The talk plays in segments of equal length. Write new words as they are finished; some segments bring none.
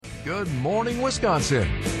Good morning, Wisconsin.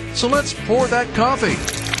 So let's pour that coffee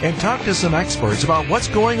and talk to some experts about what's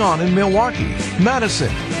going on in Milwaukee,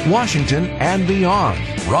 Madison, Washington, and beyond.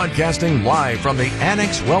 Broadcasting live from the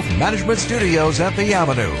Annex Wealth Management Studios at the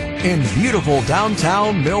Avenue in beautiful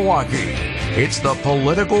downtown Milwaukee. It's the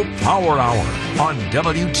Political Power Hour on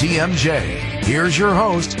WTMJ. Here's your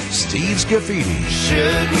host, Steve Scafidi.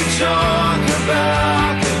 Should we talk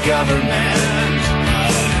about the government?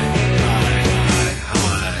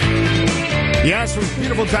 Yes, from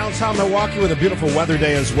beautiful downtown Milwaukee with a beautiful weather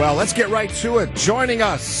day as well. Let's get right to it. Joining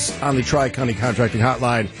us on the Tri-County Contracting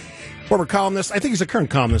Hotline, former columnist, I think he's a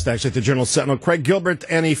current columnist actually at the Journal Sentinel, Craig Gilbert,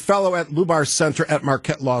 and a fellow at Lubar Center at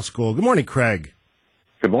Marquette Law School. Good morning, Craig.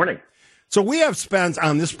 Good morning. So we have spent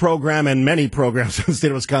on this program and many programs in the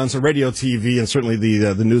state of Wisconsin, radio, TV, and certainly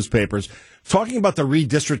the newspapers, talking about the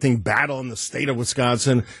redistricting battle in the state of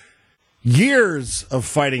Wisconsin. Years of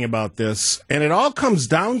fighting about this, and it all comes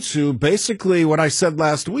down to basically what I said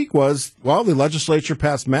last week was, well, the legislature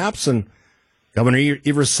passed maps and Governor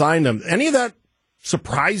Evers signed them. Any of that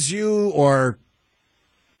surprise you, or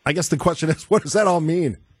I guess the question is, what does that all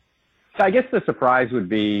mean? So I guess the surprise would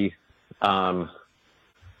be, I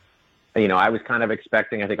was kind of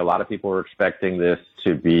expecting, I think a lot of people were expecting this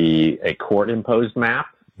to be a court-imposed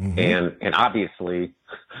map, and obviously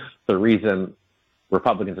the reason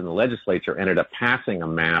Republicans in the legislature ended up passing a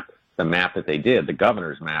map, the map that they did, the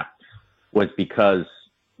governor's map, was because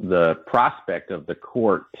the prospect of the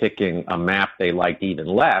court picking a map they liked even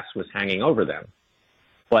less was hanging over them.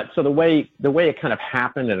 But so the way it kind of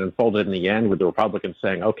happened and unfolded in the end with the Republicans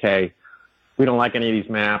saying, okay, we don't like any of these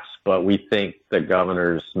maps, but we think the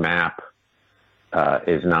governor's map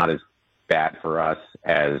is not as bad for us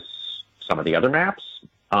as some of the other maps.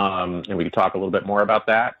 And we can talk a little bit more about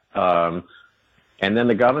that. And then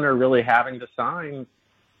the governor really having to sign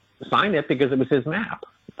it because it was his map.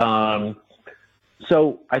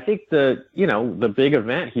 So I think the big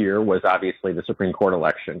event here was obviously the Supreme Court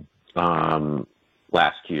election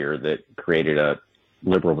last year that created a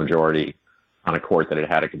liberal majority on a court that had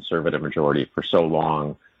had a conservative majority for so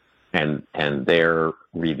long. And they're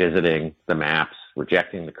revisiting the maps,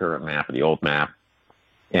 rejecting the current map or the old map.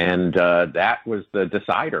 And that was the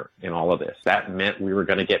decider in all of this. That meant we were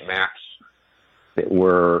going to get maps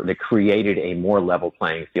that created a more level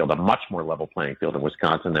playing field, a much more level playing field in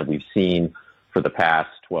Wisconsin than we've seen for the past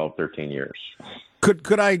 12, 13 years.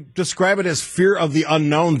 Could I describe it as fear of the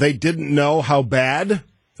unknown? They didn't know how bad,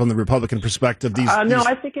 from the Republican perspective, these... No,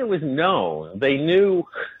 I think it was known. They knew,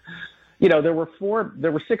 there were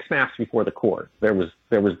 6 maps before the court. There was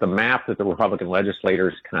the map that the Republican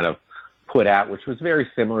legislators kind of put out, which was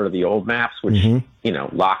very similar to the old maps, which,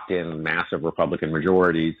 locked in massive Republican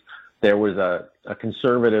majorities. There was a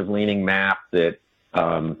conservative-leaning map that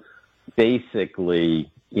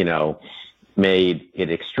basically, made it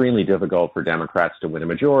extremely difficult for Democrats to win a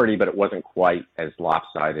majority, but it wasn't quite as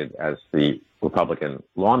lopsided as the Republican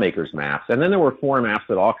lawmakers' maps. And then there were 4 maps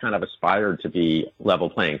that all kind of aspired to be level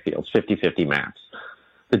playing fields, 50-50 maps.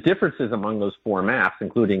 The differences among those 4 maps,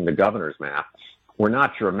 including the governor's map, were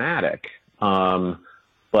not dramatic,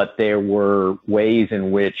 but there were ways in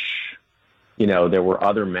which there were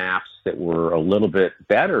other maps that were a little bit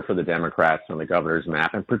better for the Democrats than the governor's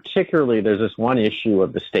map. And particularly, there's this one issue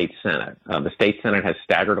of the state Senate. The state Senate has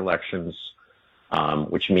staggered elections,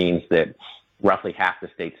 which means that roughly half the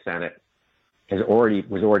state Senate was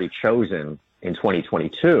already chosen in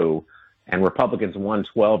 2022, and Republicans won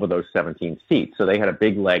 12 of those 17 seats. So they had a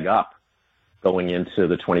big leg up going into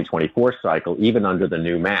the 2024 cycle, even under the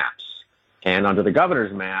new maps. And under the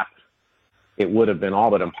governor's map, it would have been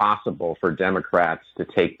all but impossible for Democrats to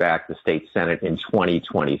take back the state Senate in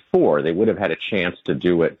 2024. They would have had a chance to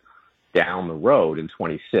do it down the road in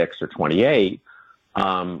 26 or 28.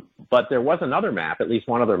 But there was another map, at least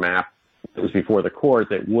one other map that was before the court,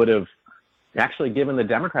 that would have actually given the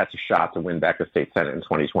Democrats a shot to win back the state Senate in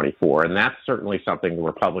 2024. And that's certainly something the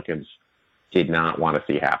Republicans did not want to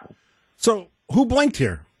see happen. So who blinked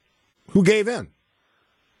here? Who gave in?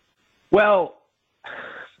 Well,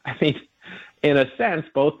 I mean, in a sense,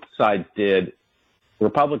 both sides did.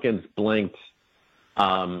 Republicans blinked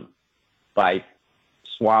by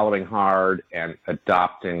swallowing hard and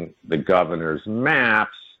adopting the governor's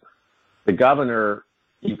maps. The governor,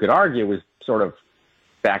 you could argue, was sort of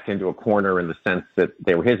backed into a corner in the sense that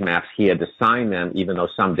they were his maps. He had to sign them, even though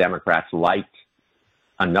some Democrats liked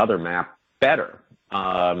another map better.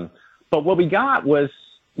 But what we got was,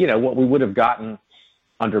 what we would have gotten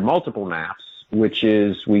under multiple maps, which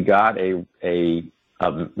is we got a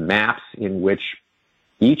maps in which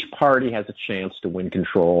each party has a chance to win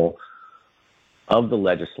control of the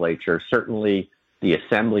legislature. Certainly, the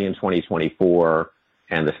Assembly in 2024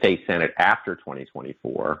 and the state Senate after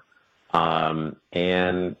 2024. And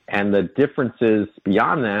the differences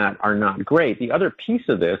beyond that are not great. The other piece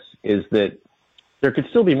of this is that there could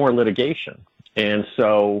still be more litigation. And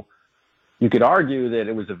so you could argue that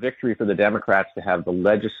it was a victory for the Democrats to have the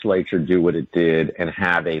legislature do what it did and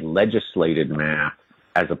have a legislated map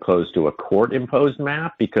as opposed to a court-imposed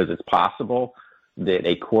map, because it's possible that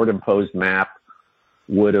a court-imposed map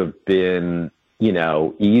would have been,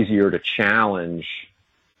 easier to challenge,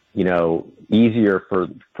 easier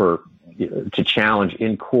to challenge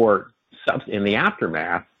in court in the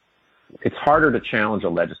aftermath. It's harder to challenge a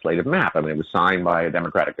legislative map. I mean, it was signed by a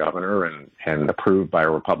Democratic governor and approved by a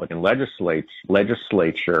Republican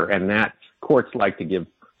legislature, and that courts like to give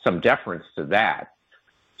some deference to that.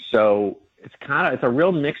 So it's a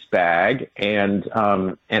real mixed bag, and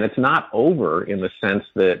it's not over in the sense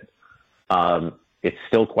that it's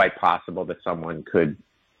still quite possible that someone could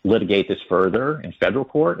litigate this further in federal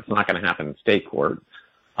court. It's not going to happen in state court.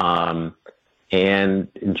 And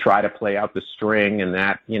try to play out the string, and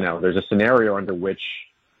that, there's a scenario under which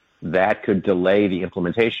that could delay the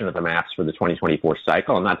implementation of the maps for the 2024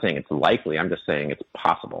 cycle. I'm not saying it's likely. I'm just saying it's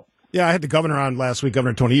possible. Yeah, I had the governor on last week,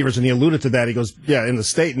 Governor Tony Evers, and he alluded to that. He goes, yeah, in the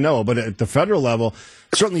state, no, but at the federal level,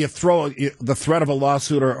 certainly the threat of a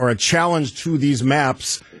lawsuit or a challenge to these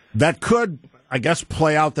maps, that could, I guess,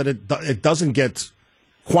 play out that it doesn't get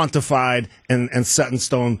quantified and set in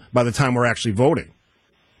stone by the time we're actually voting.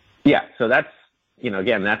 Yeah, so that's,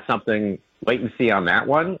 again, that's something, wait and see on that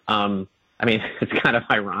one. It's kind of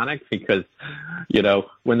ironic because,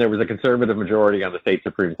 when there was a conservative majority on the state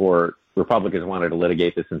Supreme Court, Republicans wanted to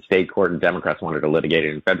litigate this in state court and Democrats wanted to litigate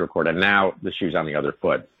it in federal court. And now the shoe's on the other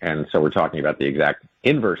foot. And so we're talking about the exact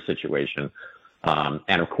inverse situation.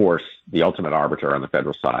 And of course, the ultimate arbiter on the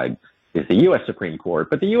federal side is the U.S. Supreme Court.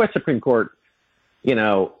 But the U.S. Supreme Court, even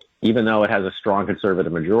though it has a strong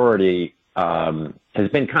conservative majority, has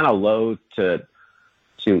been kind of loath to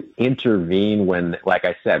intervene when, like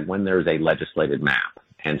I said, when there's a legislated map.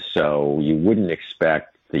 And so you wouldn't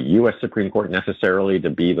expect the U.S. Supreme Court necessarily to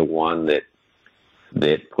be the one that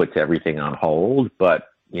puts everything on hold. But,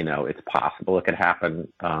 it's possible it could happen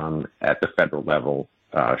at the federal level,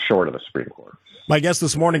 short of the Supreme Court. My guest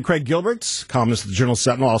this morning, Craig Gilbert, columnist at the Journal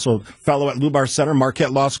Sentinel, also fellow at Lubar Center,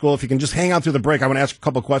 Marquette Law School. If you can just hang out through the break, I want to ask a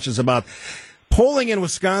couple questions about polling in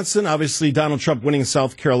Wisconsin. Obviously, Donald Trump winning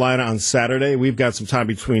South Carolina on Saturday. We've got some time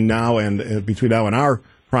between now and our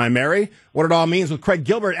primary. What it all means with Craig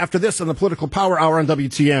Gilbert after this on the Political Power Hour on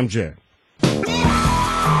WTMJ.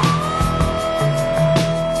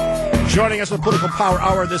 Joining us with Political Power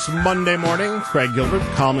Hour this Monday morning, Craig Gilbert,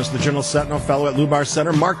 columnist of the Journal Sentinel, fellow at Lubar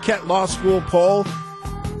Center, Marquette Law School poll.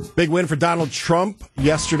 Big win for Donald Trump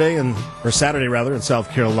Saturday in South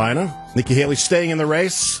Carolina. Nikki Haley staying in the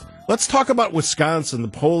race. Let's talk about Wisconsin. The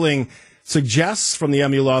polling suggests from the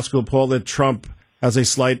MU Law School poll that Trump has a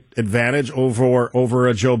slight advantage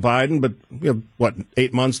over Joe Biden. But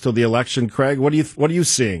 8 months till the election, Craig? What are you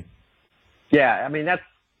seeing? Yeah, that's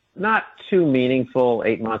not too meaningful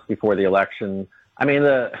 8 months before the election.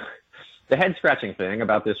 The head scratching thing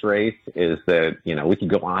about this race is that we could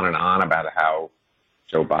go on and on about how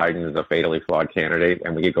Joe Biden is a fatally flawed candidate,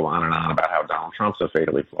 and we could go on and on about how Donald Trump's a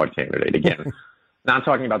fatally flawed candidate. Again, not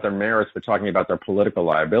talking about their merits, but talking about their political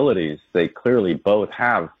liabilities. They clearly both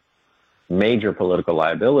have major political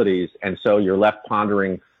liabilities, and so you're left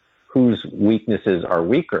pondering whose weaknesses are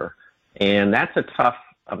weaker, and that's a tough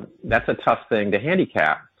thing to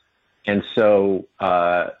handicap. And so,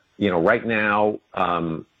 right now,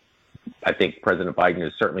 I think President Biden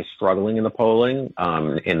is certainly struggling in the polling.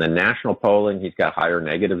 In the national polling, he's got higher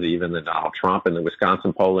negatives even than Donald Trump. In the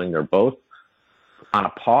Wisconsin polling, they're both on a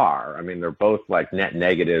par. They're both like net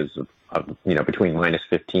negatives of between minus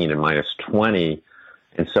 15 and minus 20.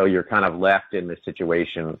 And so you're kind of left in this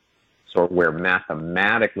situation where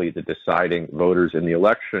mathematically the deciding voters in the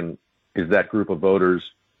election is that group of voters,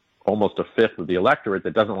 almost a fifth of the electorate,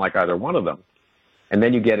 that doesn't like either one of them. And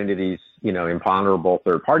then you get into these, imponderable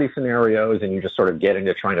third-party scenarios, and you just sort of get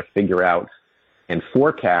into trying to figure out and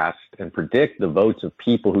forecast and predict the votes of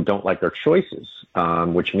people who don't like their choices,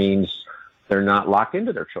 which means they're not locked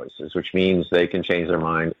into their choices, which means they can change their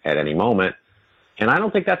mind at any moment. And I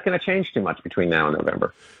don't think that's going to change too much between now and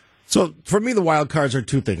November. So for me, the wild cards are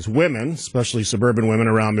two things. Women, especially suburban women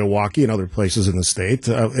around Milwaukee and other places in the state,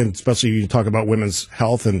 and especially you talk about women's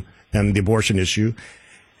health and the abortion issue.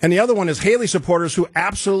 And the other one is Haley supporters who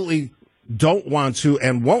absolutely don't want to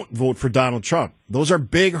and won't vote for Donald Trump. Those are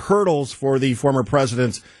big hurdles for the former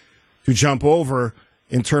president to jump over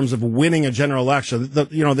in terms of winning a general election.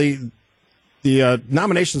 The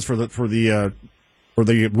nominations for the for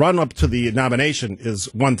the run-up to the nomination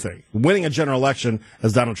is one thing. Winning a general election,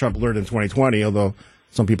 as Donald Trump learned in 2020, although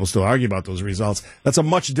some people still argue about those results, that's a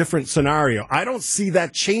much different scenario. I don't see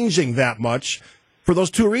that changing that much for those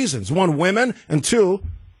two reasons. One, women, and two,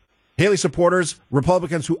 Haley supporters,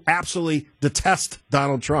 Republicans who absolutely detest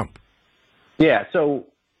Donald Trump. Yeah, so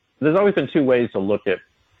there's always been two ways to look at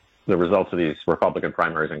the results of these Republican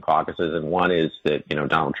primaries and caucuses, and one is that,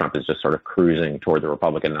 Donald Trump is just sort of cruising toward the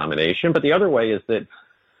Republican nomination. But the other way is that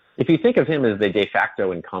if you think of him as the de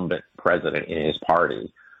facto incumbent president in his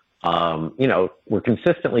party, we're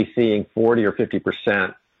consistently seeing 40 or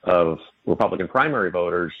 50% of Republican primary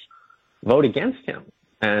voters vote against him.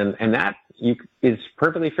 And that is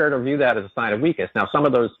perfectly fair to view that as a sign of weakness. Now, some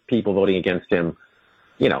of those people voting against him,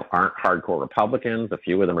 aren't hardcore Republicans. A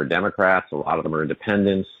few of them are Democrats. A lot of them are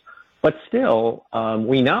independents. But still,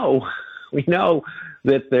 we know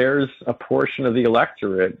that there's a portion of the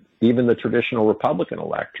electorate, even the traditional Republican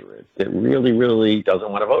electorate, that really, really doesn't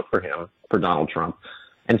want to vote for him, for Donald Trump.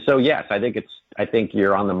 And so, yes, I think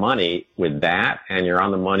you're on the money with that, and you're on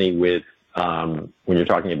the money with when you're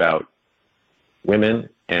talking about women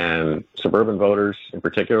and suburban voters in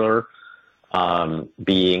particular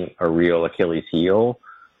being a real Achilles heel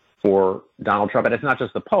for Donald Trump. And it's not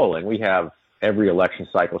just the polling. We have every election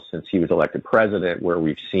cycle since he was elected president where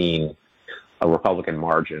we've seen Republican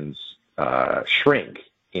margins shrink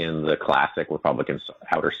in the classic Republican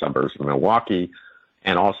outer suburbs of Milwaukee,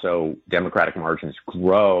 and also Democratic margins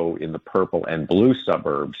grow in the purple and blue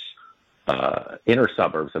suburbs, inner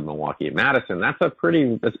suburbs of Milwaukee and Madison. That's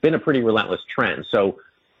been a pretty relentless trend. So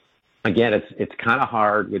again, it's kind of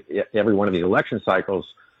hard with every one of these election cycles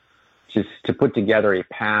just to put together a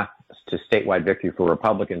path to statewide victory for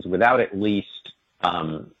Republicans without at least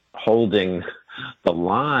holding the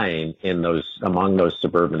line among those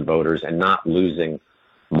suburban voters and not losing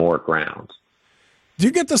more ground. Do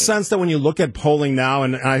you get the sense that when you look at polling now,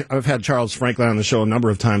 and I've had Charles Franklin on the show a number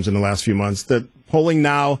of times in the last few months, that polling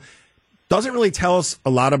now doesn't really tell us a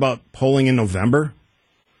lot about polling in November?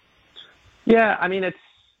 Yeah, on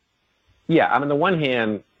the one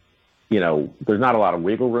hand, there's not a lot of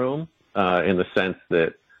wiggle room in the sense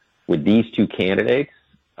that with these two candidates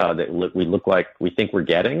we think we're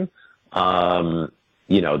getting, I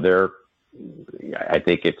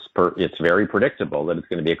think it's very predictable that it's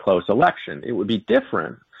going to be a close election. It would be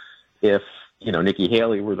different if, Nikki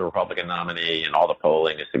Haley were the Republican nominee and all the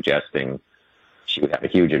polling is suggesting she would have a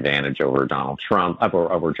huge advantage over Donald Trump,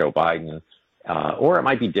 over Joe Biden. Or it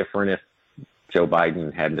might be different if Joe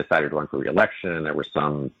Biden hadn't decided to run for re-election and there was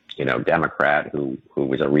some, Democrat who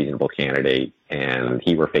was a reasonable candidate and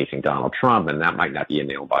he were facing Donald Trump, and that might not be a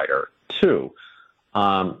nail biter too.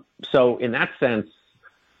 So in that sense,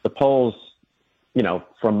 the polls,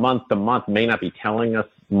 from month to month may not be telling us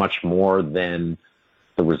much more than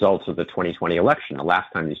the results of the 2020 election, the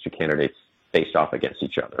last time these two candidates faced off against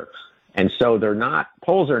each other. And so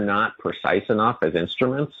polls are not precise enough as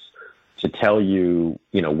instruments to tell you,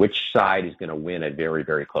 which side is going to win a very,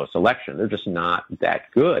 very close election. They're just not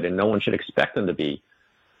that good, and no one should expect them to be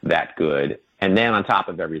that good. And then on top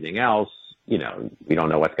of everything else, we don't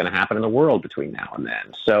know what's going to happen in the world between now and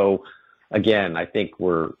then. So again, I think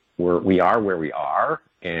we are where we are,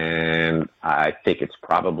 and I think it's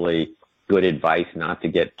probably good advice not to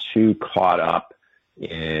get too caught up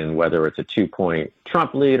in whether it's a 2-point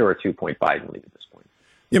Trump lead or a 2-point Biden lead at this point.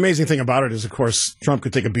 The amazing thing about it is, of course, Trump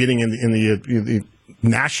could take a beating in the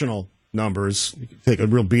national numbers. He could take a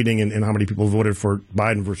real beating in how many people voted for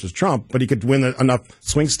Biden versus Trump, but he could win enough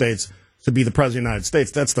swing states to be the president of the United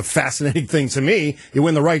States. That's the fascinating thing to me. You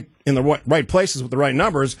win in the right places with the right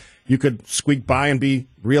numbers, you could squeak by and be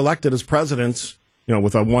reelected as president,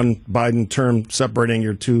 with a one Biden term separating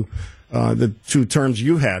your the two terms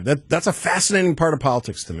you had. That's a fascinating part of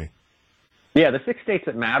politics to me. Yeah, the 6 states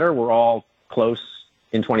that matter were all close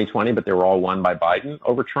in 2020, but they were all won by Biden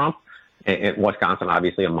over Trump, and Wisconsin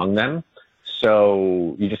obviously among them.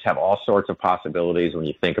 So you just have all sorts of possibilities when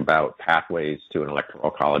you think about pathways to an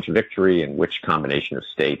electoral college victory and which combination of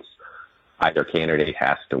states either candidate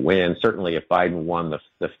has to win. Certainly if Biden won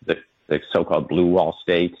the so-called blue wall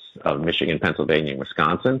states of Michigan, Pennsylvania, and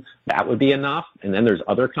Wisconsin, that would be enough. And then there's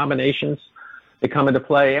other combinations that come into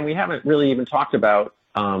play. And we haven't really even talked about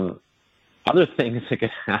other things that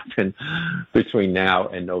could happen between now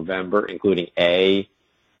and November, including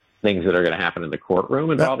things that are going to happen in the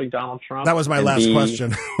courtroom involving Donald Trump. That was my last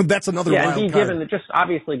question. That's another wild card.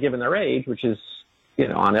 Given their age, which is,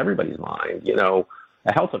 on everybody's mind,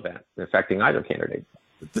 a health event affecting either candidate.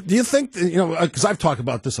 Do you think, because I've talked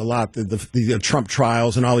about this a lot, the Trump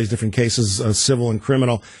trials and all these different cases, civil and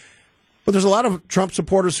criminal. But there's a lot of Trump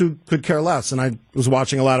supporters who could care less. And I was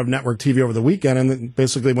watching a lot of network TV over the weekend, and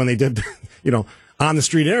basically when they did, on the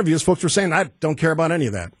street interviews, folks were saying, I don't care about any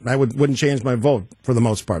of that. I wouldn't change my vote for the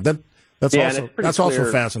most part. That's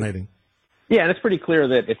also fascinating. Yeah, and it's pretty clear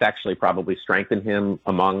that it's actually probably strengthened him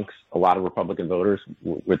amongst a lot of Republican voters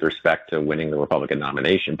with respect to winning the Republican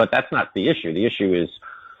nomination. But that's not the issue. The issue is,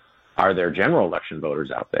 are there general election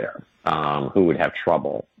voters out there who would have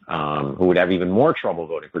trouble, who would have even more trouble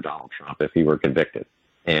voting for Donald Trump if he were convicted?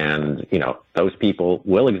 And, those people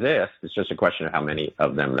will exist. It's just a question of how many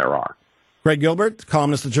of them there are. Greg Gilbert,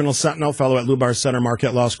 columnist at Journal Sentinel, fellow at Lubar Center,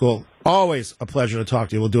 Marquette Law School. Always a pleasure to talk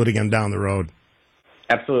to you. We'll do it again down the road.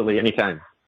 Absolutely. Anytime.